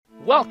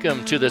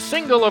Welcome to the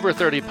Single Over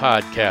 30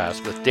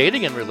 podcast with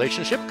dating and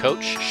relationship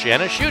coach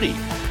Shanna Schutte.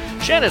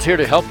 Shanna's here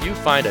to help you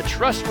find a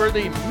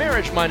trustworthy,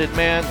 marriage-minded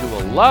man who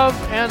will love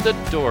and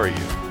adore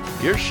you.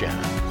 Here's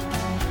Shanna.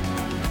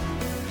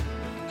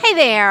 Hey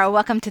there,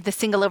 welcome to the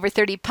Single Over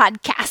 30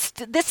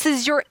 podcast. This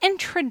is your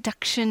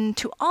introduction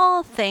to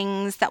all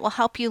things that will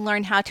help you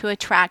learn how to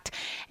attract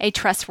a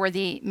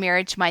trustworthy,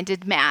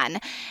 marriage-minded man.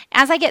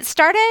 As I get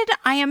started,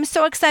 I am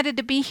so excited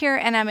to be here,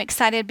 and I'm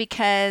excited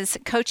because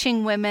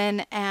coaching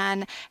women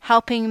and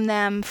helping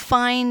them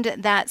find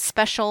that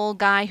special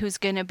guy who's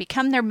going to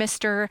become their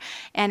mister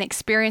and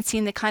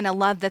experiencing the kind of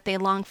love that they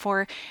long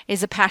for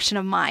is a passion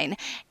of mine.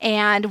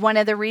 And one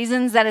of the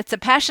reasons that it's a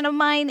passion of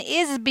mine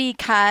is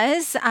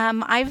because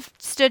I've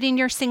stood in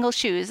your single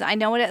shoes. I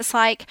know what it's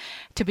like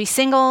to be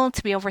single,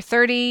 to be over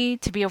 30,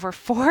 to be over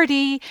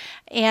 40,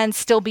 and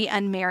still be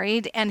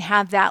unmarried and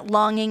have that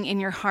longing in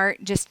your heart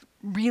just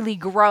really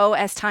grow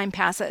as time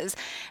passes.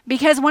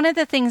 Because one of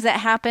the things that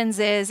happens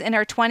is in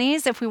our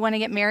 20s, if we want to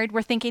get married,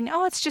 we're thinking,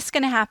 oh, it's just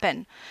going to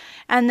happen.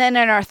 And then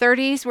in our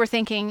 30s, we're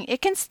thinking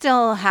it can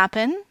still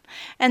happen.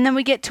 And then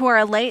we get to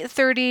our late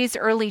 30s,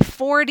 early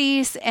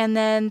 40s, and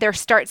then there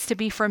starts to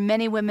be, for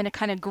many women, a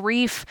kind of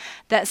grief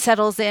that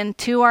settles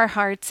into our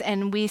hearts,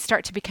 and we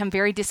start to become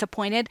very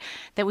disappointed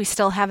that we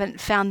still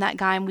haven't found that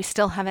guy and we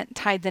still haven't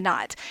tied the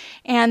knot.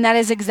 And that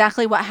is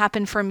exactly what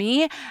happened for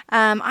me.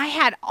 I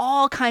had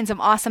all kinds of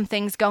awesome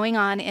things going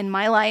on in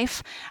my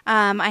life.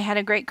 I had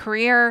a great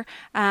career.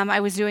 I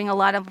was doing a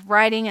lot of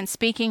writing and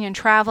speaking and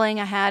traveling.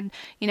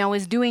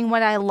 Was doing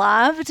what I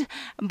loved,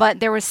 but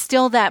there was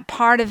still that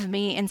part of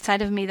me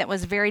inside of me that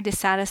was very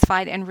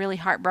dissatisfied and really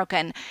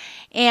heartbroken.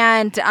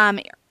 And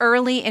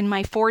early in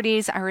my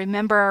 40s, I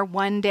remember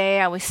one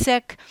day I was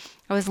sick.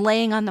 I was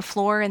laying on the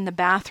floor in the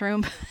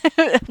bathroom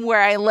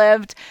where I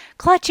lived,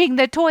 clutching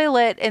the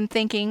toilet and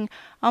thinking,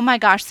 oh my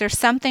gosh, there's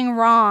something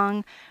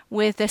wrong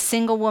with a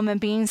single woman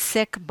being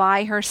sick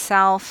by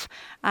herself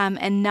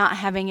and not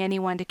having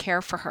anyone to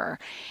care for her.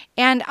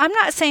 And I'm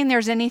not saying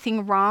there's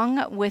anything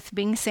wrong with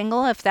being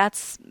single. If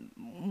that's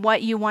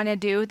what you want to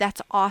do,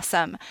 that's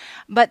awesome.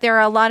 But there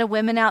are a lot of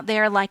women out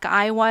there like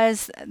I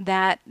was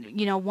that,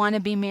 want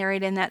to be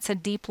married, and that's a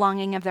deep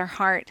longing of their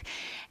heart.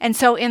 And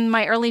so in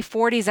my early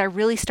 40s, I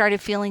really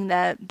started feeling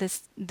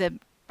the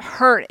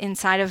hurt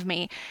inside of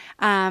me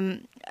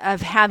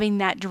of having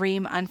that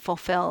dream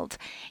unfulfilled.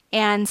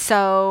 And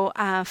so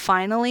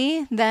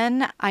finally,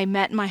 then I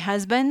met my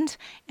husband,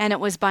 and it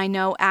was by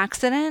no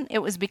accident. It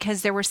was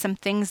because there were some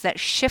things that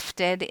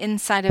shifted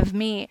inside of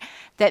me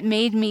that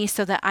made me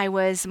so that I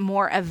was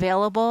more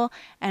available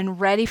and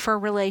ready for a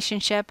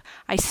relationship.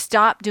 I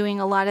stopped doing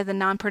a lot of the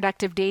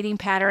non-productive dating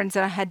patterns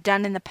that I had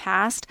done in the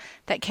past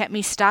that kept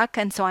me stuck.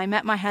 And so I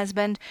met my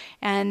husband,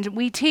 and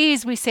we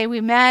tease, we say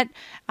we met,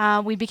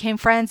 we became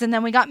friends, and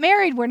then we got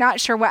married. We're not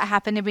sure what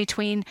happened in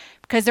between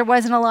because there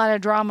wasn't a lot of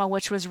drama,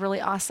 which was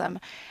really awesome.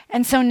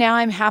 And so now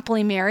I'm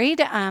happily married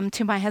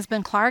to my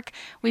husband, Clark.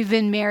 We've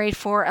been married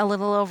for a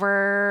little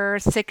over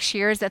 6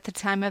 years at the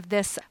time of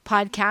this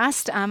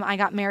podcast. I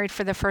got married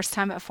for the first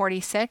time at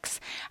 46.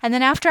 And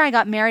then after I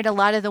got married, a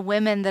lot of the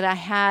women that I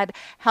had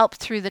helped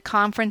through the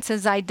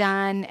conferences I'd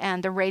done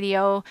and the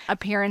radio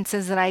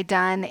appearances that I'd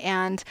done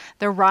and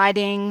the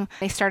writing,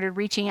 they started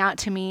reaching out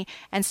to me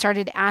and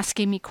started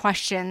asking me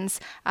questions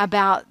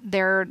about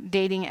their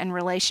dating and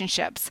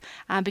relationships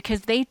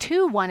because they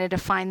too wanted to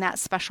find that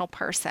special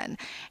person.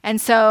 And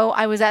so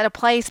I was at a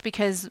place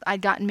because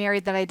I'd gotten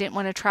married that I didn't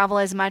want to travel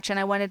as much, and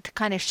I wanted to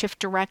kind of shift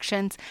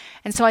directions.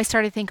 And so I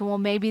started thinking, well,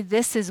 maybe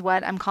this is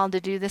what I'm called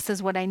to do. This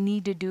is what I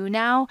need to do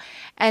now.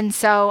 And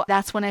so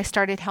that's when I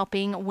started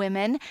helping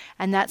women,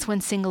 and that's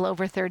when Single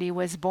Over 30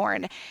 was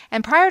born.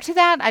 And prior to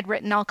that, I'd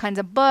written all kinds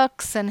of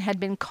books and had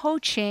been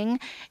coaching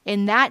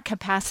in that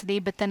capacity,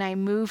 but then I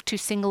moved to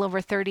Single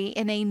Over 30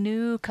 in a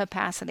new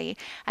capacity.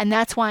 And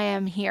that's why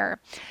I'm here.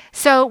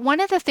 So one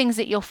of the things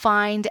that you'll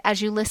find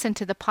as you listen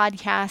to the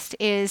podcast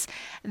is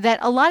that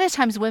a lot of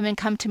times women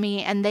come to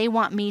me and they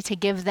want me to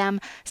give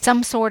them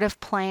some sort of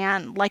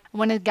plan. Like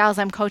one of the gals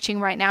I'm coaching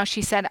right now,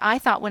 she said, I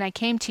thought when I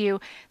came to you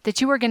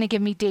that you were going to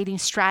give me dating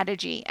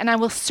strategy. And I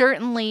will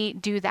certainly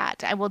do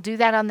that. I will do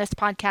that on this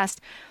podcast.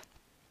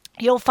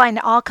 You'll find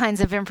all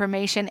kinds of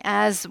information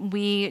as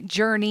we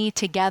journey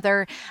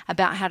together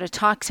about how to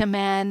talk to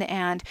men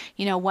and,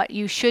 what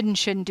you should and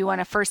shouldn't do on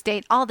a first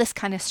date, all this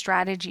kind of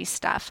strategy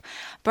stuff.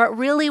 But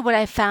really what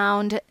I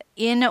found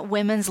in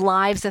women's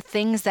lives, the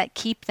things that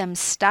keep them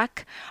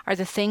stuck are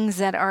the things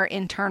that are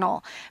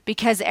internal,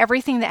 because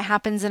everything that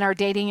happens in our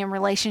dating and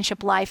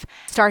relationship life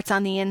starts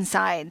on the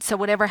inside. So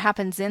whatever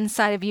happens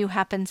inside of you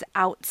happens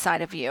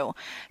outside of you.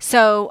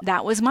 So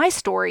that was my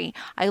story.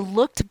 I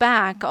looked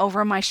back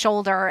over my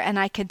shoulder and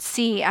I could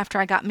see after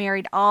I got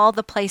married all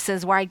the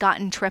places where I'd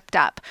gotten tripped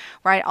up,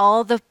 right?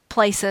 All the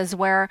places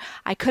where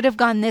I could have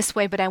gone this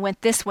way, but I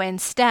went this way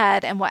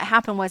instead. And what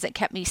happened was it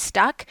kept me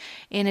stuck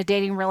in a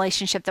dating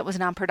relationship that was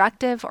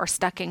non-productive, or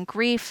stuck in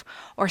grief,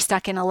 or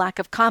stuck in a lack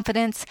of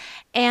confidence.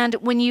 And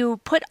when you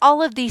put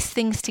all of these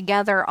things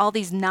together, all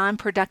these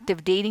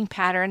non-productive dating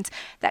patterns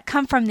that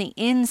come from the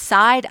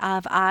inside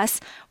of us,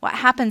 what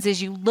happens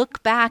is you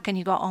look back and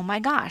you go, oh my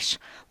gosh,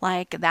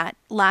 like that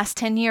last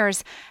 10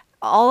 years,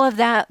 all of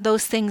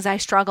those things I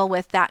struggle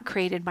with, that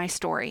created my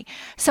story.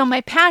 So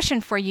my passion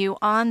for you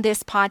on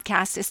this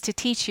podcast is to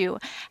teach you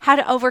how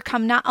to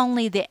overcome not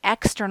only the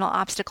external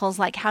obstacles,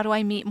 like how do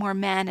I meet more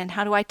men and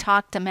how do I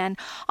talk to men,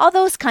 all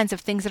those kinds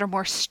of things that are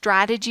more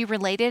strategy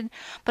related,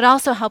 but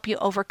also help you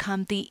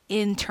overcome the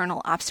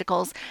internal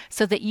obstacles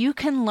so that you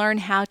can learn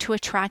how to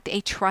attract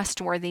a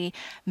trustworthy,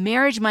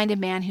 marriage-minded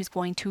man who's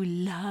going to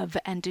love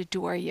and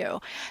adore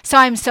you. So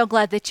I'm so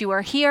glad that you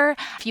are here.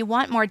 If you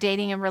want more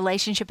dating and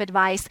relationship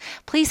advice,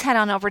 please head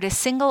on over to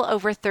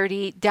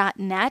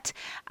singleover30.net.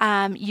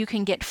 You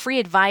can get free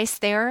advice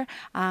there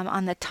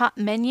on the top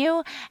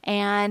menu.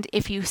 And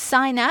if you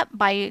sign up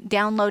by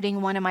downloading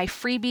one of my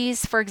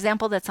freebies, for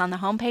example, that's on the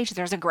homepage,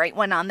 there's a great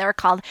one on there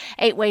called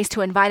 8 Ways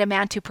to Invite a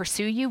Man to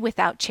Pursue You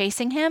Without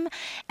Chasing Him.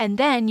 And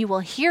then you will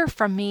hear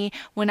from me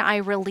when I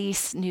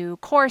release new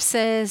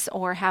courses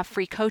or have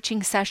free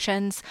coaching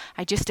sessions.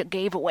 I just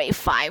gave away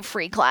 5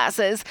 free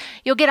classes.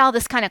 You'll get all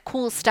this kind of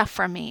cool stuff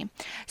from me.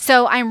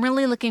 So I'm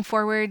really looking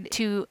forward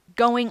to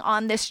going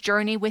on this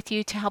journey with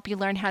you to help you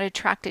learn how to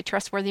attract a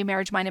trustworthy,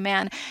 marriage-minded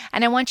man.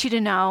 And I want you to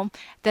know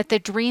that the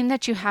dream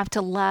that you have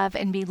to love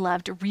and be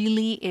loved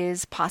really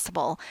is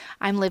possible.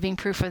 I'm living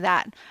proof of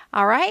that.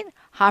 All right,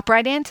 hop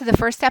right into the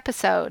first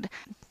episode.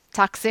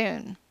 Talk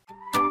soon.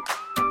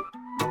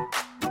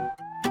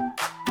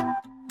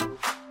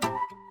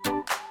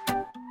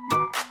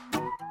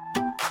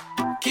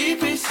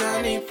 Keep it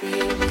sunny,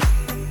 baby.